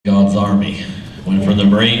God's army. Went from the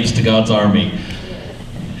Marines to God's army.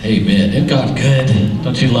 Amen. Isn't God good?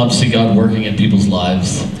 Don't you love to see God working in people's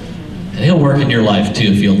lives? And He'll work in your life too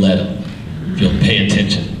if you'll let Him. If you'll pay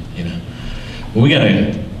attention, you know.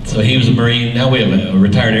 Well, so he was a Marine. Now we have a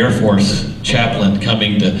retired Air Force chaplain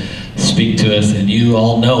coming to speak to us, and you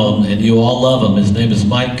all know him, and you all love him. His name is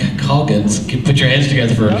Mike Coggins. Put your hands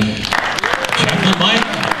together for Chaplain Mike.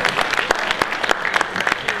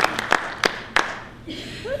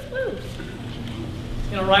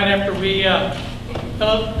 You know, right after we,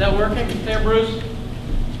 hello, is that working there, Bruce?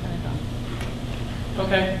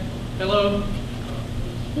 Okay, hello.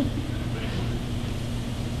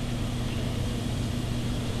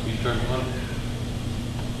 You turn it on?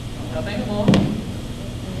 I think I'm on.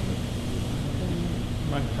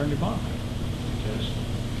 Might turn it on.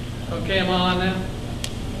 Okay, I'm on now.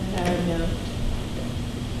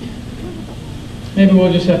 Maybe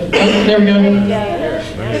we'll just have to, oh, there we go.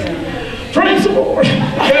 Praise the Lord.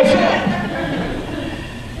 Yes.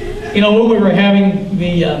 You know, when we were having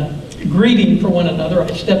the greeting for one another, I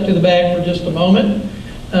stepped to the back for just a moment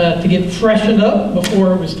to get freshened up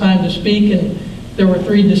before it was time to speak, and there were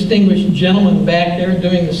three distinguished gentlemen back there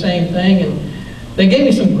doing the same thing, and they gave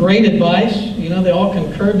me some great advice. You know, they all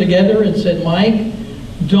concurred together and said, Mike,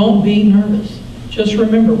 don't be nervous. Just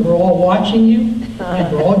remember, we're all watching you,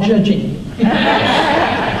 and we're all judging you.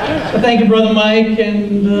 So thank you, Brother Mike,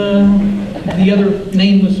 and the other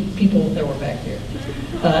nameless people that were back there.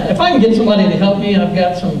 If I can get somebody to help me, I've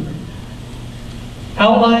got some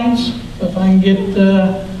outlines. So if I can get,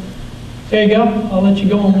 there you go. I'll let you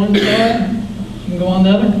go on one side. You can go on the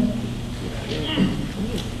other.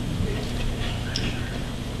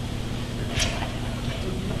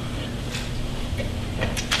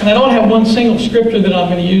 And I don't have one single scripture that I'm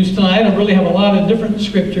going to use tonight. I really have a lot of different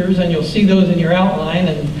scriptures, and you'll see those in your outline.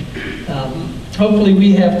 And hopefully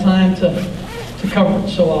we have time to cover it.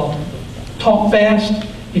 So I'll talk fast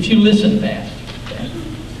if you listen fast.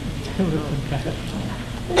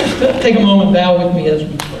 Just take a moment, bow with me as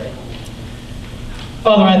we pray.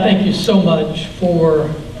 Father, I thank you so much for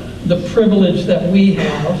the privilege that we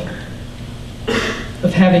have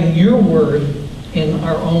of having your word in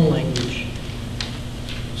our own language,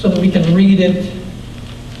 so that we can read it,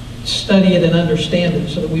 study it, and understand it,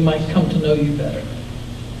 so that we might come to know you better.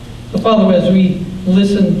 So Father, as we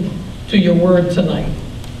listen to your word tonight,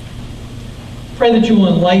 pray that you will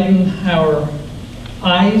enlighten our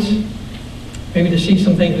eyes, maybe to see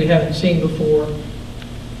some things we haven't seen before.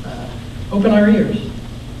 Open our ears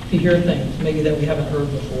to hear things maybe that we haven't heard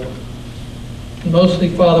before. And mostly,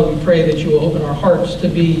 Father, we pray that you will open our hearts to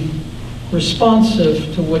be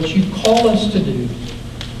responsive to what you call us to do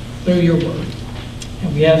through your word.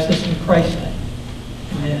 And we ask this in Christ's name.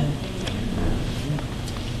 Amen.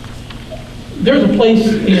 There's a place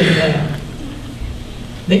in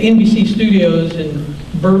the NBC studios in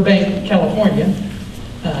Burbank, California.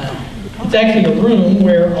 It's actually a room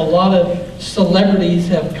where a lot of celebrities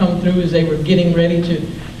have come through as they were getting ready to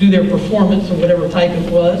do their performance of whatever type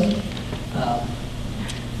it was. In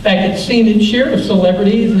fact, it's seen its share of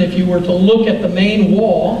celebrities, and if you were to look at the main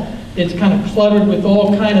wall, it's kind of cluttered with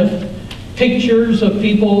all kind of pictures of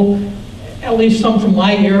people, at least some from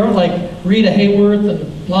my era, like Rita Hayworth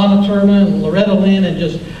and Lana Turner and Loretta Lynn, and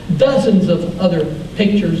just dozens of other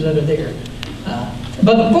pictures that are there.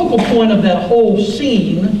 But the focal point of that whole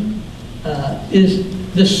scene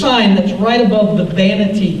is the sign that's right above the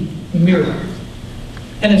vanity mirror.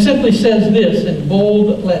 And it simply says this in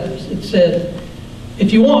bold letters. It says,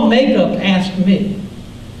 if you want makeup, ask me.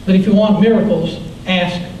 But if you want miracles,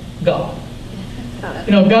 ask God.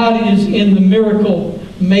 You know, God is in the miracle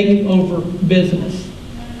makeover business.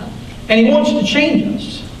 And He wants to change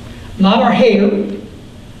us. Not our hair,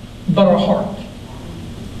 but our heart.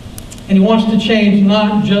 And He wants to change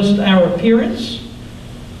not just our appearance,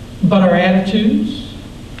 but our attitudes.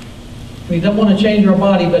 He doesn't want to change our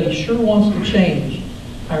body, but He sure wants to change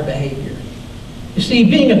our behavior. You see,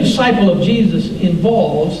 being a disciple of Jesus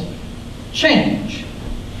involves change.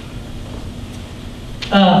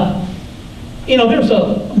 You know, there's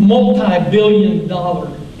a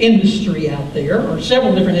multi-billion-dollar industry out there, or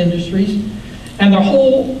several different industries, and their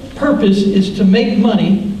whole purpose is to make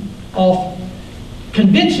money off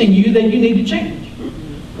convincing you that you need to change.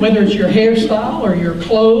 Whether it's your hairstyle or your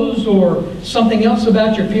clothes or something else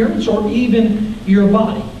about your appearance or even your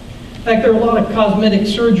body. In fact, there are a lot of cosmetic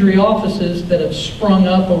surgery offices that have sprung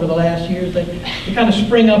up over the last years. They kind of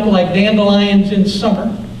spring up like dandelions in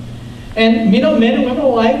summer. And you know, men and women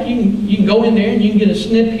alike, you can go in there and you can get a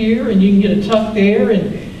snip here and you can get a tuck there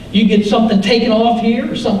and you can get something taken off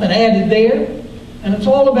here or something added there. And it's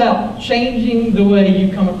all about changing the way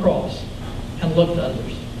you come across and look to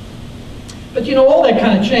others. But you know, all that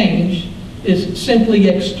kind of change is simply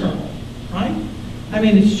external, right? I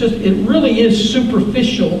mean, it really is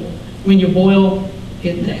superficial when you boil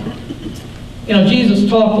it down. You know, Jesus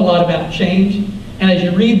talked a lot about change, and as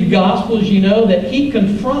you read the Gospels, you know that he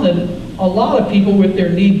confronted a lot of people with their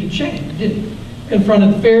need to change, didn't he?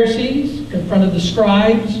 Confronted the Pharisees, confronted the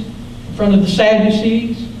scribes, confronted the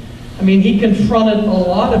Sadducees. I mean, he confronted a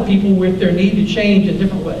lot of people with their need to change in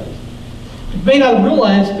different ways. You may not have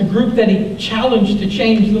realized the group that he challenged to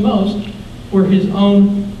change the most were his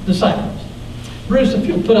own disciples. Bruce, if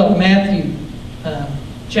you'll put up Matthew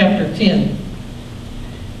chapter 10.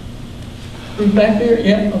 Bruce back there?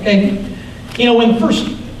 Yeah, okay. You know, when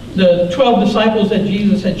the 12 disciples that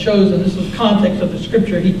Jesus had chosen, this is the context of the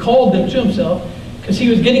scripture, he called them to himself because he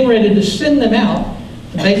was getting ready to send them out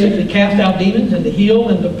to basically cast out demons and to heal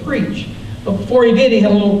and to preach. But before he did, he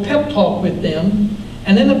had a little pep talk with them.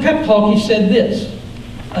 And in the pep talk, he said this: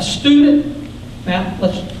 a student, now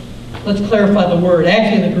let's clarify the word.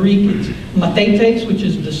 Actually, in the Greek, it's mathetes, which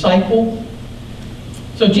is disciple.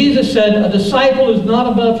 So Jesus said, a disciple is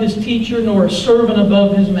not above his teacher, nor a servant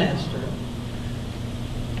above his master.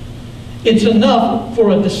 It's enough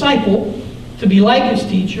for a disciple to be like his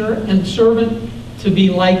teacher and a servant to be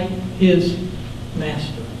like his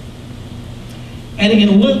master. And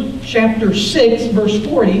in Luke chapter 6, verse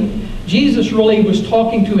 40, Jesus really was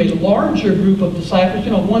talking to a larger group of disciples.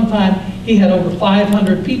 You know, at one time he had over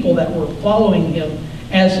 500 people that were following him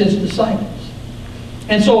as his disciples.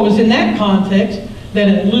 And so it was in that context that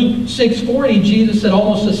in Luke 6:40, Jesus said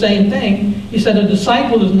almost the same thing. He said, a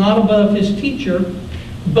disciple is not above his teacher,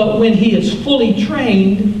 but when he is fully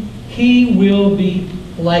trained, he will be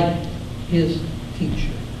like his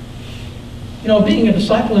teacher. You know, being a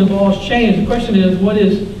disciple involves change. The question is, what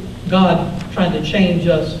is God trying to change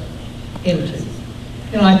us into?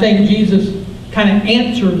 You know, I think Jesus kind of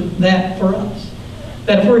answered that for us.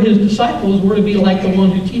 That if we're his disciples, we're to be like the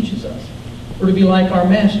one who teaches us. We're to be like our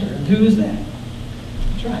master. And who is that?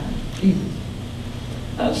 That's right,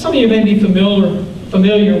 Jesus. Some of you may be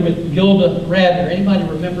familiar with Gilda Radner. Anybody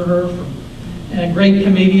remember her? A great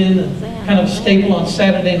comedian, a kind of staple on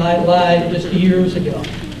Saturday Night Live just years ago.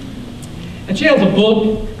 And she has a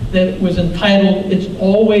book that was entitled, It's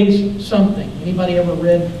Always Something. Anybody ever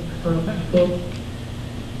read her book?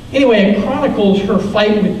 Anyway, it chronicles her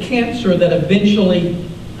fight with cancer that eventually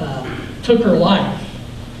took her life.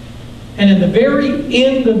 And in the very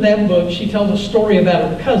end of that book, she tells a story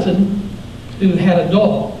about her cousin who had a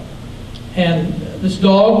dog. And this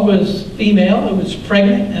dog was female, it was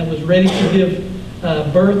pregnant, and was ready to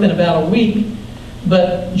give birth in about a week.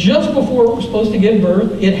 But just before it was supposed to give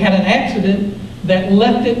birth, it had an accident that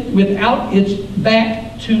left it without its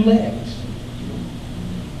back two legs.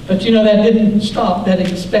 But you know, that didn't stop that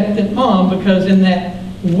expectant mom, because in that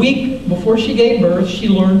week before she gave birth, she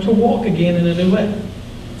learned to walk again in a new way.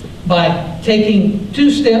 By taking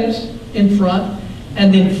 2 steps in front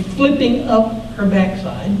and then flipping up her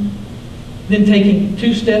backside, then taking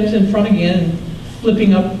 2 steps in front again and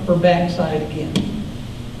flipping up her backside again.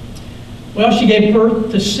 Well, she gave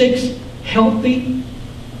birth to 6 healthy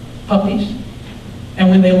puppies, and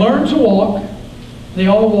when they learned to walk, they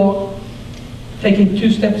all walked taking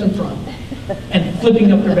 2 steps in front and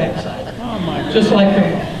flipping up their backside, just like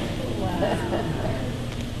their mom.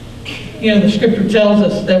 You know, the scripture tells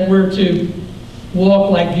us that we're to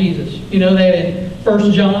walk like Jesus. You know that in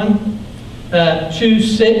 1 John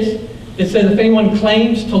 2:6, it says if anyone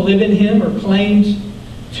claims to live in him or claims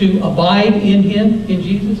to abide in him, in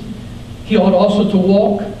Jesus, he ought also to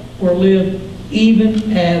walk or live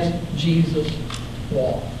even as Jesus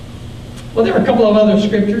walked. Well, there are a couple of other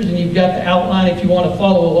scriptures, and you've got the outline if you want to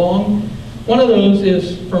follow along. One of those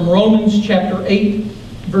is from Romans chapter 8,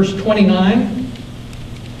 verse 29.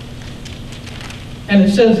 And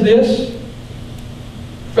it says this: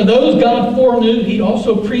 for those God foreknew, he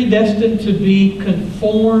also predestined to be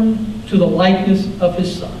conformed to the likeness of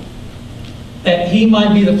his Son, that he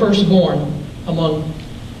might be the firstborn among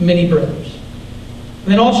many brothers.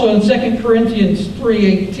 And then also in 2 Corinthians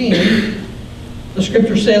 3:18, the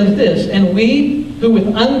scripture says this: and we, who with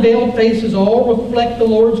unveiled faces all reflect the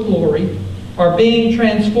Lord's glory, are being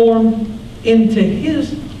transformed into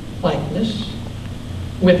his likeness,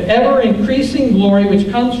 with ever increasing glory which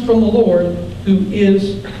comes from the Lord, who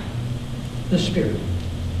is the Spirit.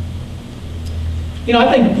 You know,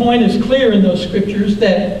 I think the point is clear in those scriptures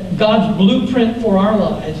that God's blueprint for our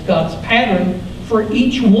lives, God's pattern for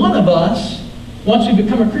each one of us, once we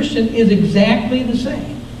become a Christian, is exactly the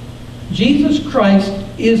same. Jesus Christ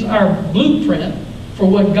is our blueprint for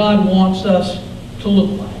what God wants us to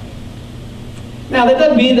look like. Now, that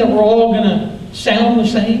doesn't mean that we're all going to sound the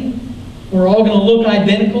same, we're all going to look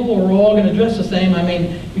identical, or we're all going to dress the same. I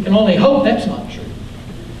mean, we can only hope that's not true.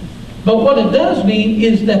 But what it does mean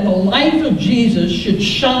is that the life of Jesus should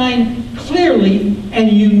shine clearly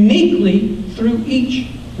and uniquely through each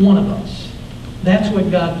one of us. That's what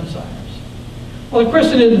God desires. Well, the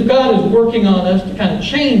question is, if God is working on us to kind of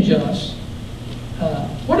change us,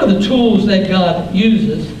 what are the tools that God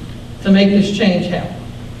uses to make this change happen?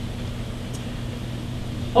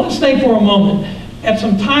 Well, let's think for a moment. At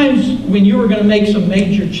some times when you were going to make some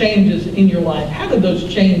major changes in your life, how did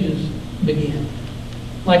those changes begin?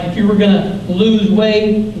 Like if you were going to lose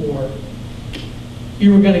weight, or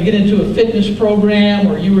you were going to get into a fitness program,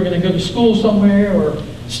 or you were going to go to school somewhere, or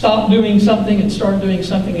stop doing something and start doing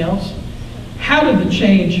something else. How did the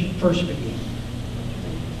change first begin?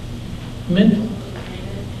 Mental.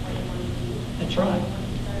 That's right.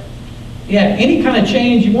 Yeah, any kind of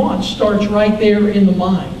change you want starts right there in the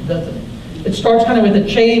mind, doesn't it? It starts kind of with a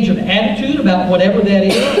change of attitude about whatever that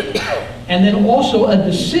is, and then also a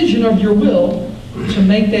decision of your will to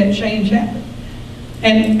make that change happen.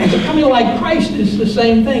 And becoming like Christ is the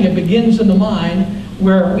same thing. It begins in the mind,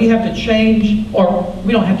 where we have to change, or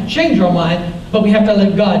we don't have to change our mind, but we have to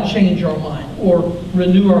let God change our mind or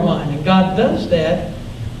renew our mind. And God does that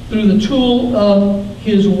through the tool of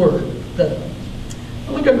His Word.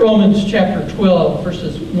 Look at Romans chapter 12,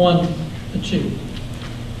 verses 1 to 2. It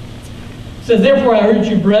says, "Therefore I urge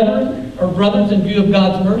you, brethren, or brothers, in view of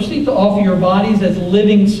God's mercy, to offer your bodies as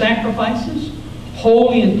living sacrifices,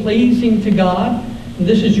 holy and pleasing to God. And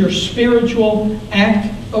this is your spiritual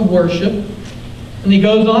act of worship." And he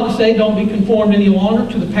goes on to say, don't be conformed any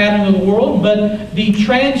longer to the pattern of the world, but be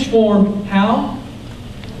transformed, how?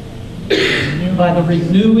 By the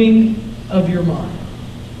renewing of your mind.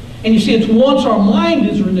 And you see, it's once our mind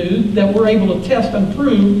is renewed that we're able to test and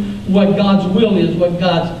prove what God's will is, what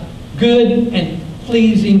God's good and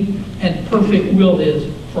pleasing and perfect will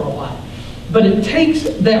is for our life. But it takes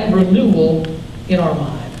that renewal in our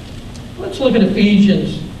mind. Let's look at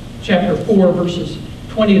Ephesians chapter 4, verses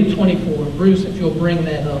 20 to 24. Bruce, if you'll bring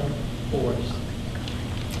that up for us.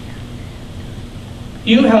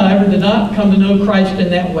 "You, however, did not come to know Christ in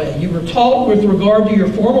that way. You were taught with regard to your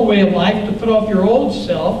former way of life to put off your old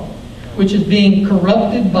self, which is being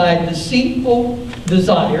corrupted by deceitful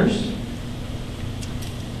desires,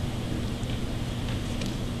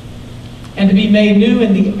 and to be made new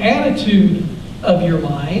in the attitude of your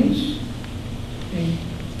minds,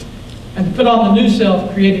 and to put on the new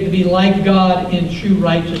self, created to be like God in true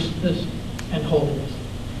righteousness and holiness."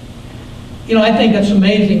 You know, I think that's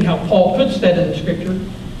amazing how Paul puts that in the Scripture,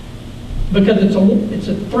 because it's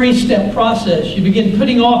a three-step process. You begin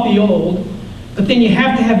putting off the old, but then you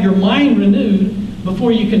have to have your mind renewed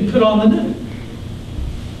before you can put on the new.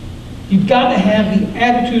 You've got to have the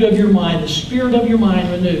attitude of your mind, the spirit of your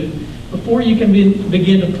mind renewed, before you can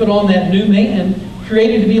begin to put on that new man,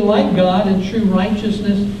 created to be like God in true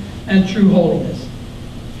righteousness and true holiness.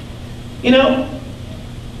 You know,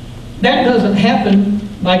 that doesn't happen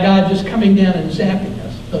by God just coming down and zapping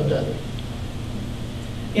us, though, does it?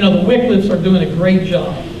 You know, the Wycliffes are doing a great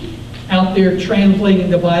job out there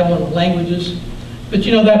translating the Bible into languages. But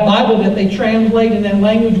you know, that Bible that they translate in that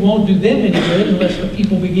language won't do them any good unless the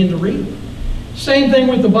people begin to read it. Same thing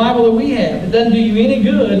with the Bible that we have. It doesn't do you any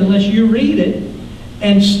good unless you read it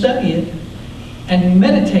and study it and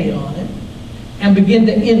meditate on it and begin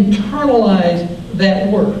to internalize that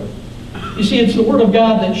Word. You see, it's the Word of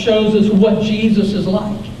God that shows us what Jesus is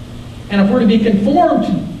like. And if we're to be conformed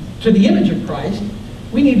to the image of Christ,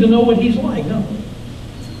 we need to know what He's like, don't we?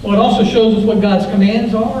 Well, it also shows us what God's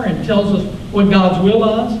commands are and tells us what God's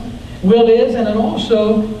will is, and it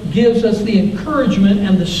also gives us the encouragement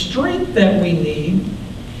and the strength that we need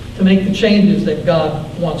to make the changes that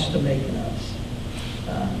God wants to make in us.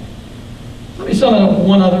 Let me sum it up with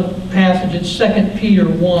one other passage. It's 2 Peter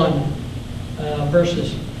 1,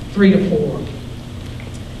 verses 3 to 4.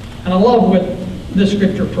 And I love what this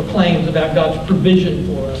scripture proclaims about God's provision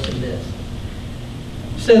for us in this.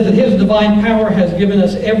 It says that His divine power has given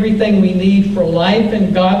us everything we need for life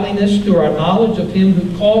and godliness through our knowledge of Him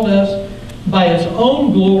who called us by His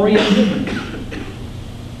own glory and goodness.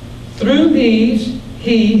 Through these,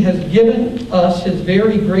 He has given us His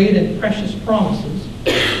very great and precious promises,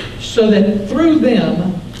 so that through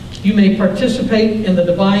them you may participate in the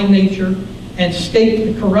divine nature and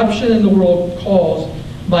escape the corruption in the world caused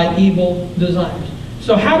by evil desires.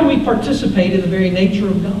 So how do we participate in the very nature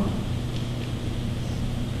of God?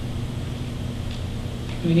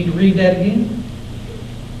 Do we need to read that again?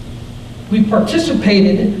 We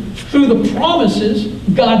participated through the promises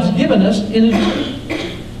God's given us in His Word.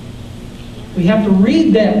 We have to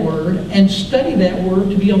read that Word and study that Word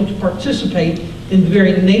to be able to participate in the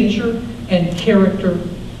very nature and character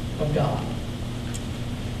of God.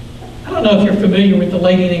 I don't know if you're familiar with the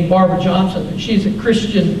lady named Barbara Johnson, but she's a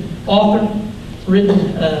Christian author,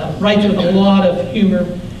 writes with a lot of humor.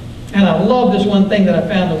 And I love this one thing that I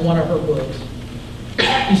found in one of her books.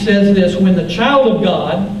 She says this: when the child of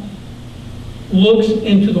God looks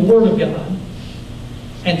into the Word of God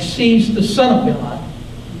and sees the Son of God,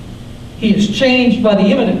 he is changed by the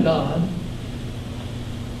image of God.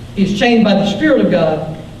 He is changed by the Spirit of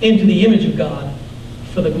God into the image of God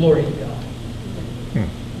for the glory of God.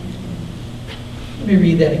 Let me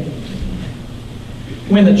read that again.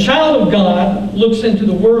 When the child of God looks into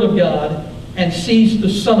the Word of God and sees the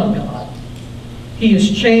Son of God, he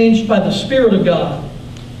is changed by the Spirit of God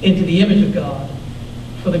into the image of God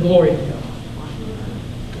for the glory of God.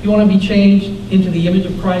 You want to be changed into the image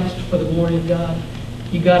of Christ for the glory of God?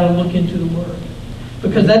 You got to look into the Word.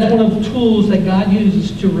 Because that's one of the tools that God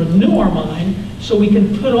uses to renew our mind so we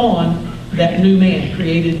can put on that new man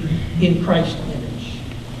created in Christ's image.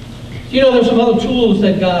 You know, there's some other tools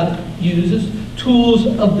that God uses, tools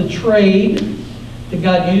of the trade that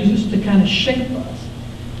God uses to kind of shape us.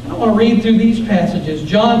 I want to read through these passages.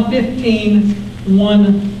 John 15,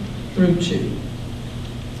 1 through 2.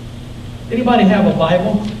 Anybody have a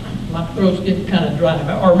Bible? My throat's getting kind of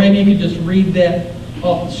dry. Or maybe you could just read that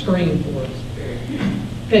off the screen for us.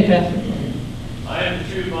 Okay, Pastor. I am the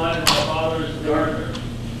true vine, and my Father is the gardener.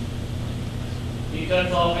 He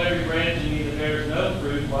cuts off every branch in me that bears no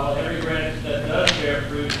fruit, while every branch that does bear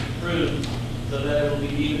fruit he prunes, so that it will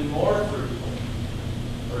be even more fruitful.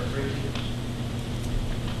 Verse 3.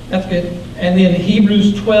 That's good. And then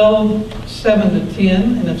Hebrews 12, 7 to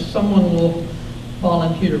 10. And if someone will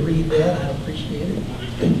volunteer to read that, I'd appreciate it.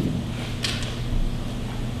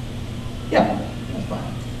 Yeah, that's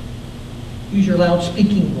fine. Use your loud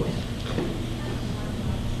speaking voice.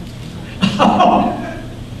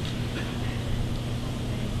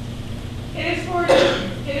 It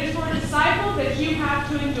is for a disciple that you have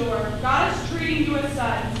to endure. God is treating you as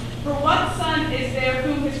sons. For what son is there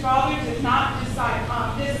whom his father does not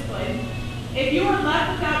discipline? If you are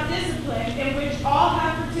left without discipline, in which all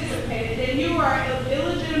have participated, then you are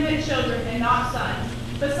illegitimate children and not sons.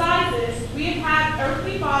 Besides this, we have had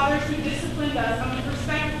earthly fathers who disciplined us, and we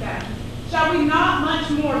respect them. Shall we not much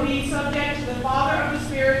more be subject to the Father of the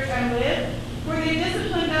spirits and live? For they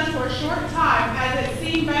disciplined us for a short time, as it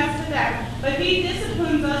seemed best to them. But he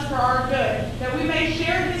disciplines us for our good, that we may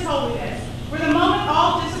share his holiness. For the moment,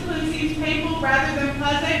 all discipline seems painful rather than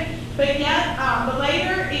pleasant, but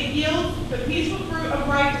later it yields the peaceful fruit of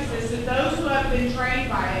righteousness to those who have been trained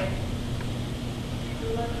by it.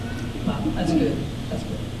 Wow, that's good. That's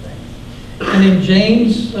good. Thanks. And in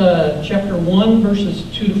James chapter 1, verses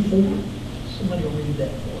 2 to 4, somebody will read that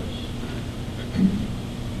for us.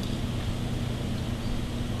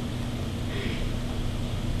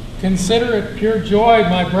 Consider it pure joy,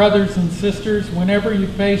 my brothers and sisters, whenever you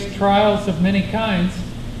face trials of many kinds,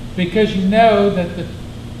 because you know that the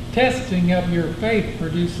testing of your faith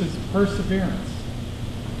produces perseverance.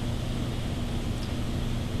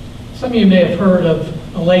 Some of you may have heard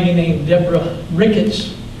of a lady named Deborah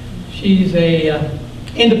Ricketts. She's a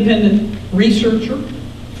independent researcher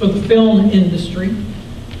for the film industry,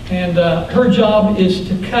 and her job is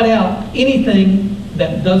to cut out anything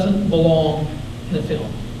that doesn't belong in a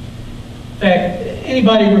film. In fact,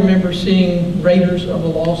 anybody remember seeing Raiders of the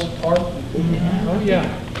Lost Ark? Oh,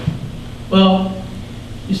 yeah. Well,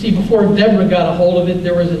 you see, before Deborah got a hold of it,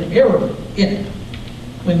 there was an error in it.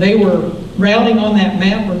 When they were routing on that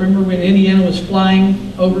map, remember when Indiana was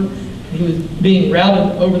flying over, he was being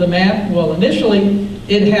routed over the map? Well, initially,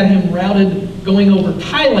 it had him routed going over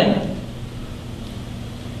Thailand.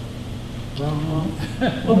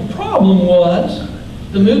 Well, the problem was,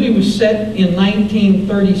 the movie was set in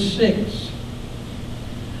 1936.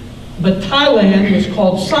 But Thailand was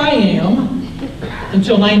called Siam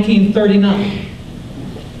until 1939.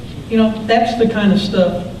 You know, that's the kind of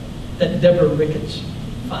stuff that Deborah Ricketts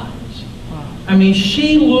finds. I mean,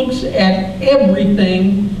 she looks at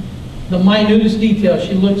everything, the minutest details.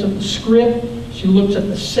 She looks at the script, she looks at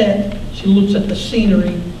the set, she looks at the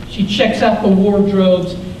scenery, she checks out the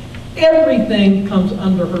wardrobes. Everything comes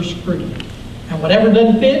under her scrutiny. And whatever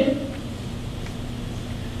doesn't fit,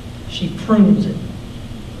 she prunes it.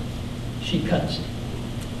 She cuts it.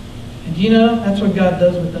 And you know, that's what God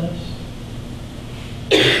does with us.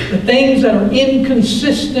 The things that are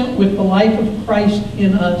inconsistent with the life of Christ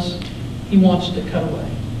in us, he wants to cut away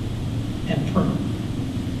and prune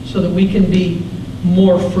so that we can be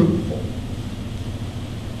more fruitful.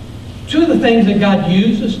 Two of the things that God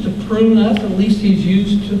uses to prune us, at least He's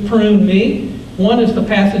used to prune me, one is the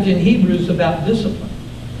passage in Hebrews about discipline.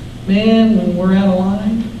 Man, when we're out of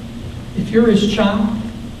line, if you're His child,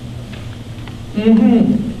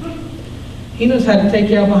 He knows how to take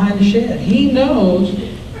you out behind the shed. He knows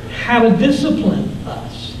how to discipline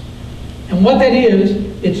us. And what that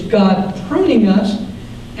is, it's God pruning us.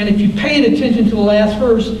 And if you paid attention to the last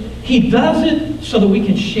verse, He does it so that we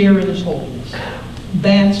can share in His holiness.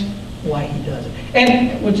 That's why He does it.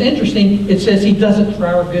 And what's interesting, it says He does it for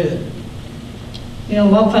our good. You know, a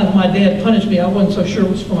lot of times my dad punished me, I wasn't so sure it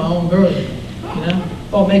was for my own good. You know,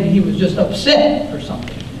 thought maybe he was just upset or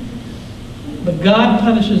something. But God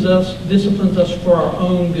punishes us, disciplines us for our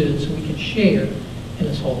own good, so we can share in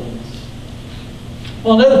His holiness.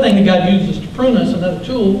 Well, another thing that God uses to prune us, another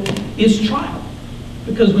tool, is trial.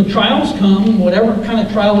 Because when trials come, whatever kind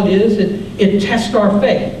of trial it is, it tests our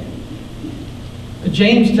faith. But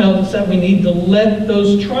James tells us that we need to let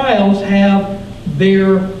those trials have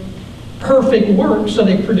their perfect work, so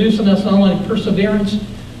they produce in us not only perseverance,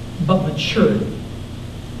 but maturity.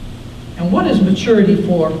 And what is maturity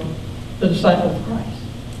for the disciple of Christ?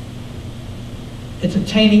 It's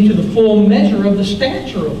attaining to the full measure of the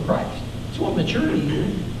stature of Christ. That's what maturity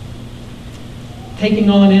is.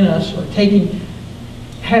 Taking on in us, or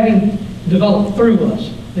having developed through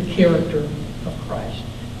us the character of Christ.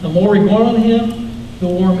 The more we grow on Him, the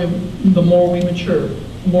more we mature.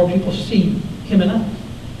 The more people see Him in us.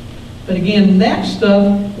 But again, that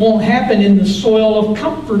stuff won't happen in the soil of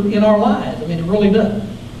comfort in our lives. I mean, it really doesn't.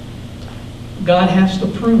 God has to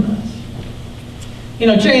prune us. You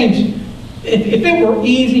know, change, if it were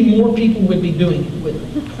easy, more people would be doing it with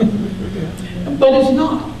it. But it's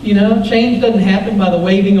not. You know, change doesn't happen by the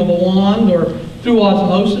waving of a wand or through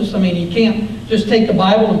osmosis. I mean, you can't just take the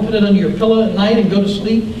Bible and put it under your pillow at night and go to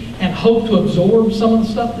sleep and hope to absorb some of the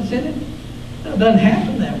stuff that's in it. It doesn't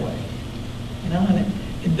happen that way. You know, and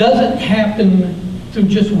it doesn't happen through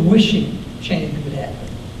just wishing change would happen.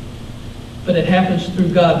 But it happens through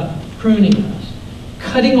God pruning us,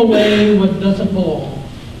 cutting away what doesn't belong,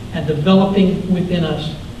 and developing within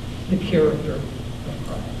us the character of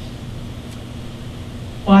Christ.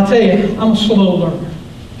 Well, I tell you, I'm a slow learner.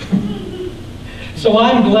 So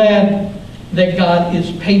I'm glad that God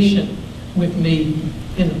is patient with me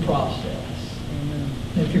in the process.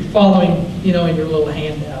 If you're following, you know, in your little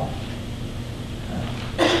handout,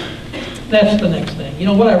 that's the next thing. You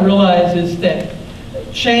know, what I realize is that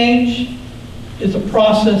change is a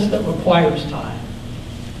process that requires time.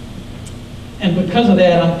 And because of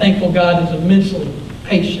that, I'm thankful God is immensely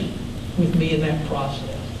patient with me in that process.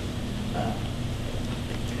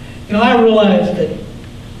 You know, I realize that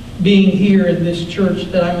being here in this church,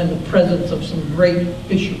 that I'm in the presence of some great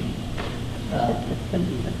fishermen.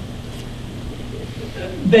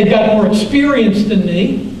 They've got more experience than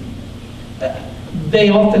me. They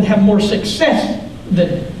often have more success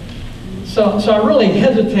than me. So I really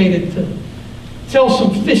hesitated to tell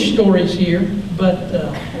some fish stories here, but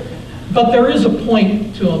there is a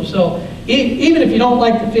point to them. So even if you don't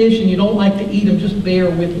like to fish and you don't like to eat them, just bear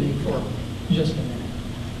with me for just a minute.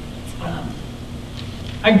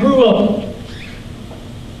 I grew up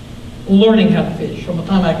learning how to fish from the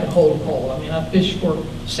time I could hold a pole. I mean, I fished for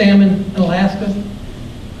salmon in Alaska.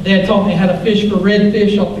 Dad taught me how to fish for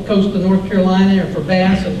redfish off the coast of North Carolina, and for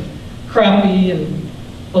bass and crappie and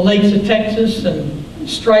the lakes of Texas, and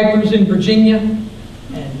stripers in Virginia,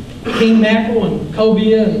 and king mackerel and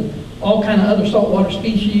cobia and all kind of other saltwater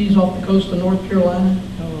species off the coast of North Carolina.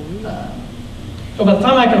 So by the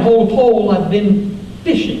time I could hold a pole, I'd been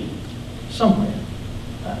fishing somewhere.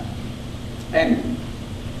 And,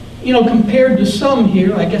 you know, compared to some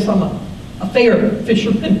here, I guess I'm a fair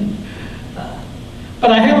fisherman.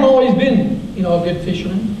 But I haven't always been, you know, a good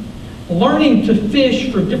fisherman. Learning to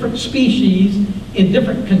fish for different species in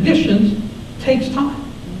different conditions takes time.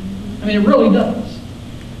 I mean, it really does.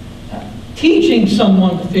 Teaching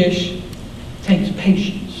someone to fish takes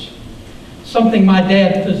patience, something my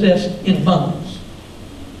dad possessed in abundance.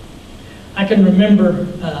 I can remember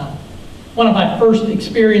one of my first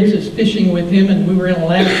experiences fishing with him, and we were in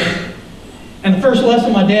Alaska. And the first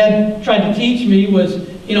lesson my dad tried to teach me was,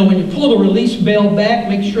 you know, when you pull the release bail back,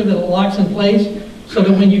 make sure that it locks in place so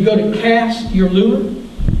that when you go to cast your lure,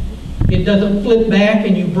 it doesn't flip back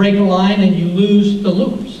and you break a line and you lose the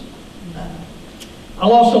lures. I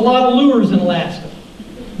lost a lot of lures in Alaska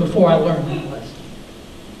before I learned that lesson.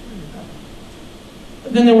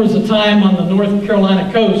 Then there was a time on the North Carolina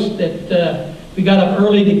coast that we got up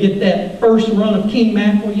early to get that first run of king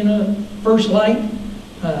mackerel, you know, first light.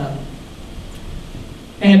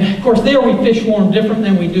 And of course there we fish for them different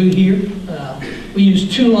than we do here. We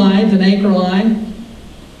used 2 lines, an anchor line,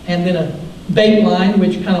 and then a bait line,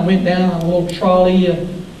 which kind of went down on a little trolley,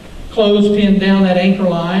 clothespin down that anchor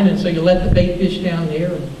line, and so you let the bait fish down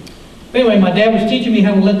there. Anyway, my dad was teaching me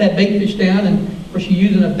how to let that bait fish down, and of course you're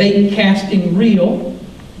using a bait casting reel.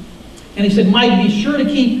 And he said, Mike, be sure to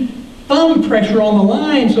keep thumb pressure on the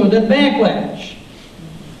line so it doesn't backlash.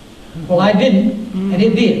 Well, I didn't, and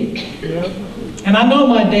it did. And I know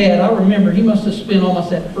my dad, I remember, he must have spent almost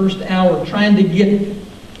that first hour trying to get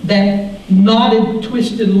that knotted,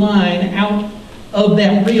 twisted line out of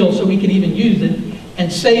that reel so we could even use it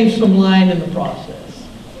and save some line in the process.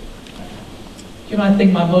 You know, I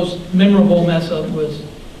think my most memorable mess up was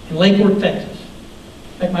in Lake Worth, Texas.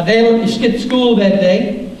 In fact, my dad let me skip school that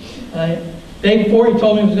day. Day before, he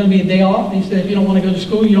told me it was going to be a day off. He said, if you don't want to go to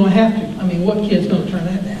school, you don't have to. I mean, what kid's going to turn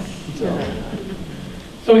that down?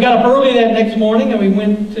 So we got up early that next morning, and we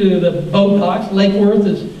went to the boat docks. Lake Worth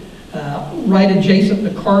is right adjacent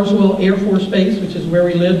to Carswell Air Force Base, which is where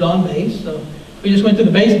we lived on base. So we just went to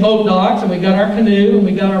the base boat docks, and we got our canoe, and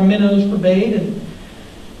we got our minnows for bait,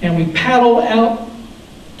 and we paddled out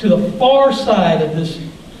to the far side of this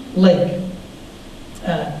lake,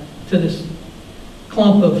 to this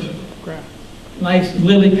clump of nice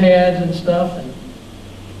lily pads and stuff. And,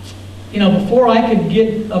 you know, before I could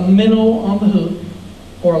get a minnow on the hook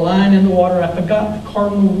or a line in the water, I forgot the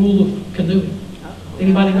cardinal rule of canoeing.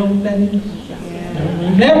 Anybody know what that is?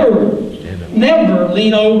 Never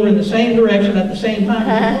lean over in the same direction at the same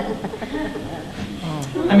time.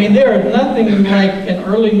 I mean, there is nothing like an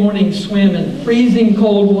early morning swim in freezing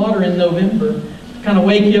cold water in November to kind of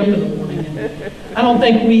wake you up in the morning. And I don't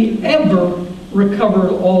think we ever recovered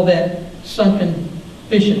all that sunken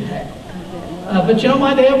fishing tackle. But you know,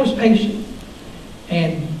 my dad was patient.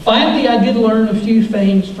 And finally I did learn a few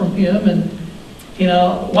things from him. And you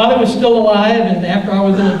know, while I was still alive and after I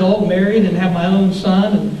was an adult, married and have my own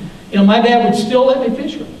son, and you know, my dad would still let me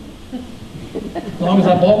fish with him. As long as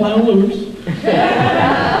I bought my own lures,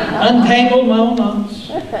 untangled my own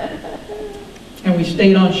knots, and we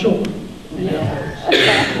stayed on shore. You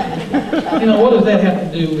know, what does that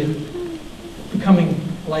have to do with becoming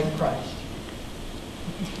like Christ?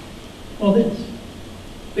 Well, this,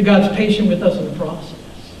 that God's patient with us in the process.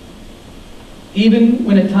 Even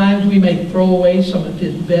when at times we may throw away some of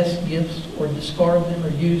His best gifts or discard them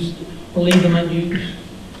or leave them unused,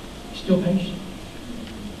 He's still patient.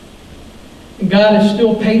 And God is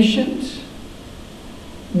still patient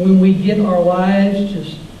when we get our lives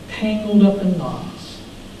just tangled up in knots,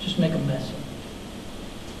 just make a mess of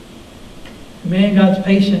it. Man, God's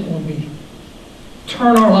patient when we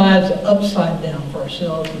turn our lives upside down for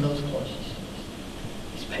ourselves and those closest to us.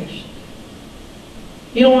 He's patient.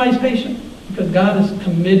 You know why He's patient? Because God is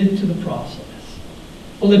committed to the process.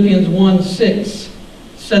 Philippians 1:6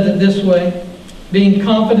 says it this way, being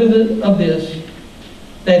confident of this,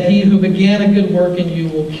 that He who began a good work in you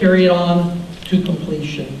will carry it on to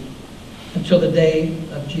completion until the day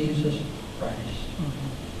of Jesus Christ.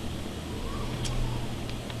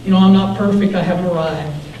 You know, I'm not perfect. I haven't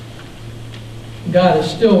arrived. God is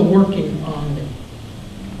still working on me.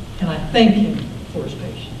 And I thank Him for His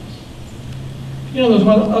patience. You know, there's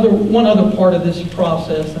one other part of this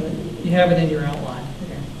process, and you have it in your outline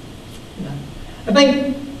here. You know, I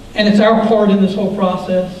think, and it's our part in this whole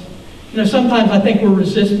process, you know, sometimes I think we're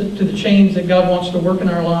resistant to the change that God wants to work in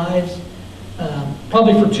our lives,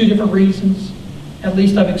 probably for 2 different reasons. At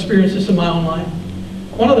least I've experienced this in my own life.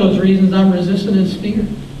 One of those reasons I'm resistant is fear.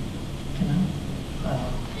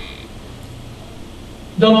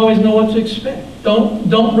 Don't always know what to expect.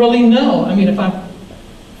 Don't really know. I mean, if I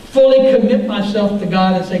fully commit myself to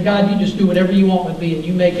God and say, God, you just do whatever you want with me and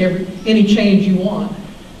you make any change you want,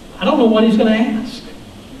 I don't know what He's going to ask.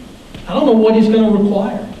 I don't know what He's going to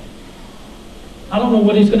require. I don't know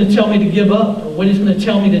what He's going to tell me to give up or what He's going to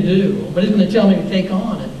tell me to do or what He's going to tell me to take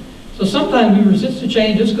on. And so sometimes we resist the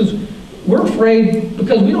change just because we're afraid,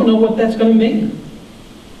 because we don't know what that's going to mean.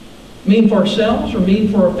 Mean for ourselves or mean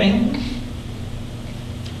for our families.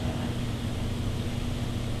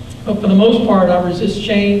 But for the most part, I resist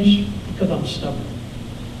change because I'm stubborn.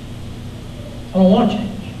 I don't want to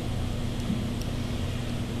change.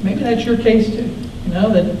 Maybe that's your case too.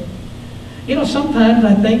 You know, sometimes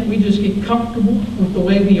I think we just get comfortable with the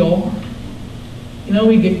way we are. You know,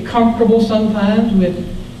 we get comfortable sometimes with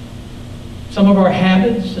some of our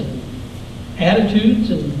habits and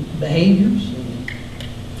attitudes and behaviors. And,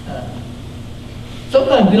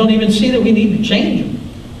 sometimes we don't even see that we need to change them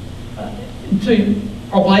until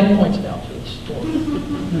our wife points it out to us, or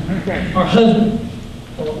our husband,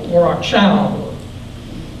 or our child, or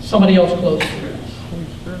somebody else close to us.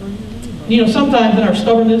 You know, sometimes in our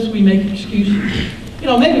stubbornness, we make excuses. You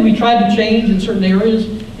know, maybe we tried to change in certain areas,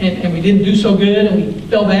 and we didn't do so good, and we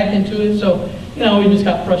fell back into it. So, you know, we just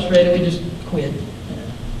got frustrated. We just quit.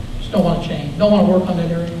 Just don't want to change. Don't want to work on that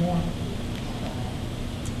area anymore.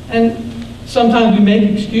 And sometimes we make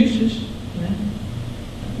excuses. You know.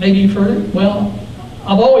 Maybe you've heard it. Well,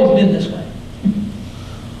 I've always been this way.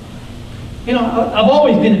 You know, I've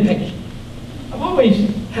always been impatient. I've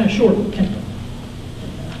always had a short temper.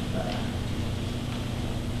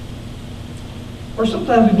 Or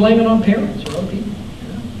sometimes we blame it on parents or other people.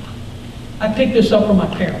 You know? I picked this up from my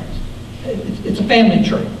parents. It's a family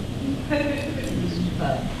trait.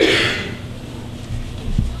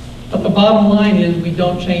 But the bottom line is we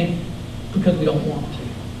don't change because we don't want to.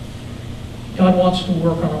 God wants to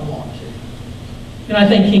work on our want to. And I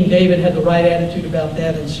think King David had the right attitude about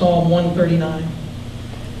that in Psalm 139.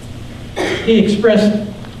 He expressed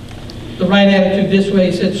the right attitude this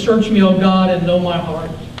way. He said, "Search me, O God, and know my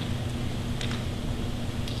heart.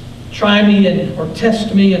 Try me or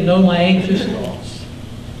test me and know my anxious thoughts.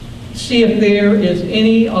 See if there is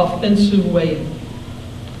any offensive way in me,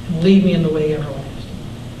 and lead me in the way everlasting."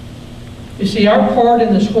 You see, our part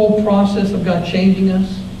in this whole process of God changing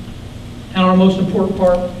us, and our most important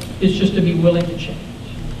part, is just to be willing to change.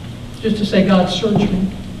 Just to say, "God, search me,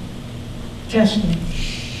 test me,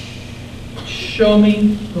 show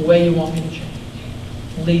me the way you want me to change,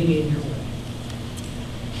 lead me in your way."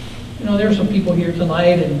 You know, there are some people here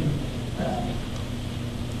tonight, and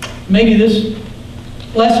maybe this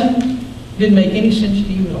lesson didn't make any sense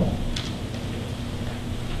to you at all.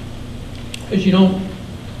 Because you don't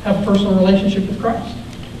have a personal relationship with Christ.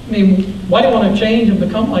 I mean, why do you want to change and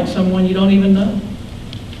become like someone you don't even know?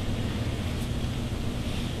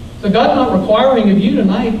 So God's not requiring of you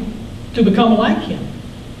tonight to become like Him.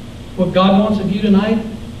 What God wants of you tonight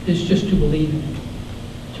is just to believe in Him,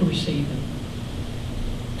 to receive Him,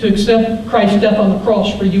 to accept Christ's death on the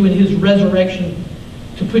cross for you and His resurrection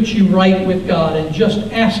to put you right with God, and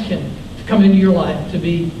just ask Him to come into your life, to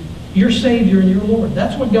be your Savior and your Lord.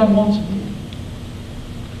 That's what God wants of you.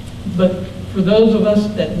 But for those of us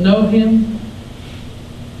that know Him,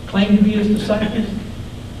 claim to be His disciples,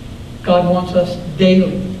 God wants us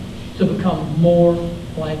daily to become more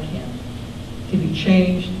like Him, to be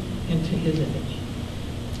changed into His image.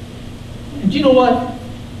 And do you know what?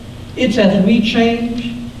 It's as we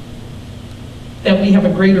change that we have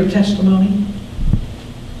a greater testimony.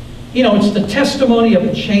 You know, it's the testimony of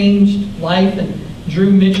a changed life, and Drew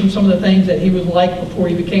mentioned some of the things that he was like before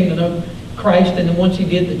he became to know Christ, and then once he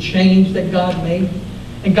did, the change that God made.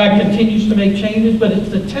 And God continues to make changes, but it's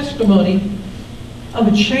the testimony of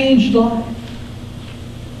a changed life.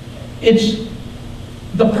 It's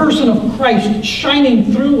the person of Christ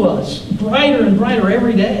shining through us brighter and brighter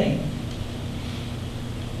every day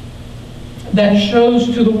that shows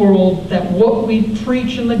to the world that what we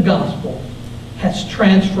preach in the gospel has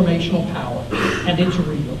transformational power, and it's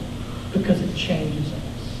real because it changes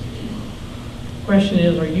us. The question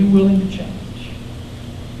is, are you willing to change?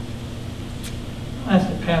 I asked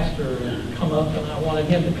the pastor to come up, and I wanted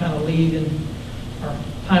him to kind of lead in our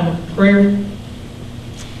time of prayer.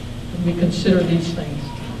 And we consider these things.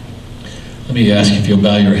 Let me ask if you'll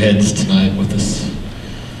bow your heads tonight with us.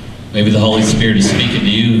 Maybe the Holy Spirit is speaking to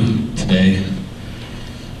you today.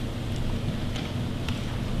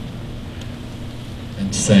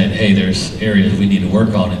 And saying, hey, there's areas we need to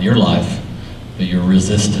work on in your life, but you're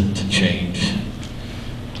resistant to change.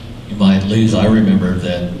 You might lose. I remember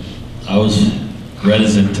that I was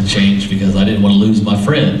reticent to change because I didn't want to lose my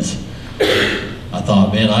friends. I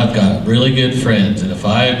thought, man, I've got really good friends, and if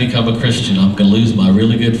I become a Christian, I'm going to lose my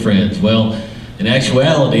really good friends. Well, in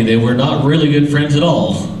actuality, they were not really good friends at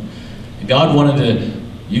all. And God wanted to,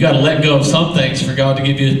 you got to let go of some things for God to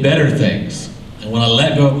give you better things. And when I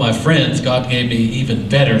let go of my friends, God gave me even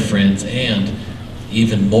better friends and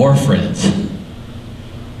even more friends.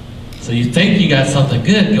 So you think you got something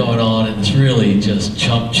good going on, and it's really just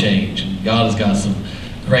chump change. And God has got some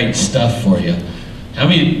great stuff for you. How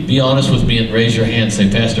many be honest with me and raise your hand and say,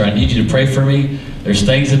 Pastor, I need you to pray for me. There's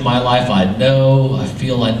things in my life I know, I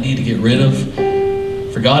feel I need to get rid of.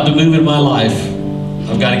 For God to move in my life,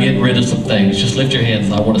 I've got to get rid of some things. Just lift your hands.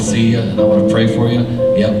 I want to see you, and I want to pray for you.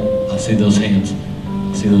 Yep, I see those hands.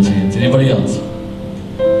 I see those hands. Anybody else?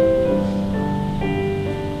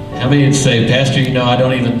 How many would say, Pastor, you know, I've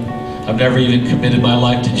never even committed my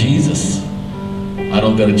life to Jesus. I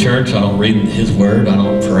don't go to church. I don't read His Word. I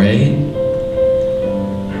don't pray.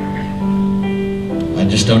 I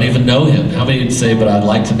just don't even know Him. How many would say, but I'd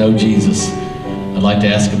like to know Jesus. I'd like to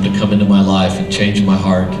ask Him to come into my life and change my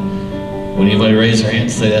heart. Would anybody raise their hand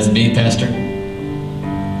and say, that's me, Pastor?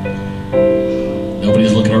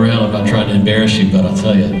 embarrass you, but I'll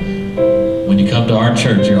tell you, when you come to our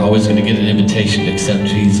church, you're always going to get an invitation to accept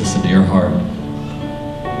Jesus into your heart.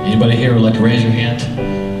 Anybody here would like to raise your hand?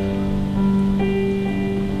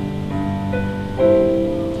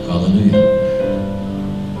 Hallelujah.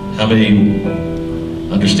 How many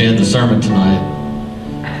understand the sermon tonight?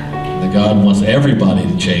 That God wants everybody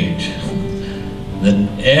to change.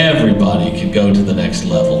 That everybody can go to the next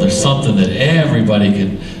level. There's something that everybody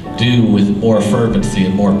can do with more fervency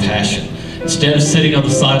and more passion. Instead of sitting on the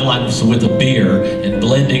sidelines with a beer and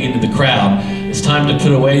blending into the crowd, it's time to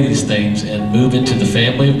put away these things and move into the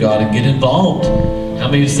family of God and get involved. How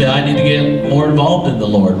many say, I need to get more involved in the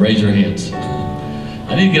Lord? Raise your hands.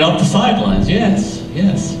 I need to get off the sidelines. Yes,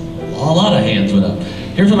 yes. A lot of hands went up.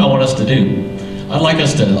 Here's what I want us to do. I'd like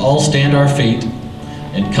us to all stand our feet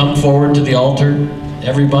and come forward to the altar.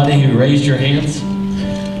 Everybody who raised your hands.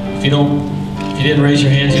 If you didn't raise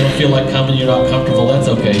your hands, you don't feel like coming, you're not comfortable, that's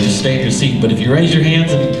okay. Just stay in your seat. But if you raise your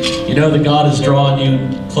hands and you know that God is drawing you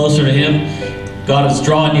closer to Him, God is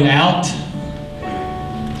drawing you out,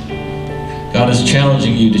 God is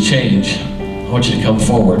challenging you to change, I want you to come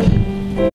forward.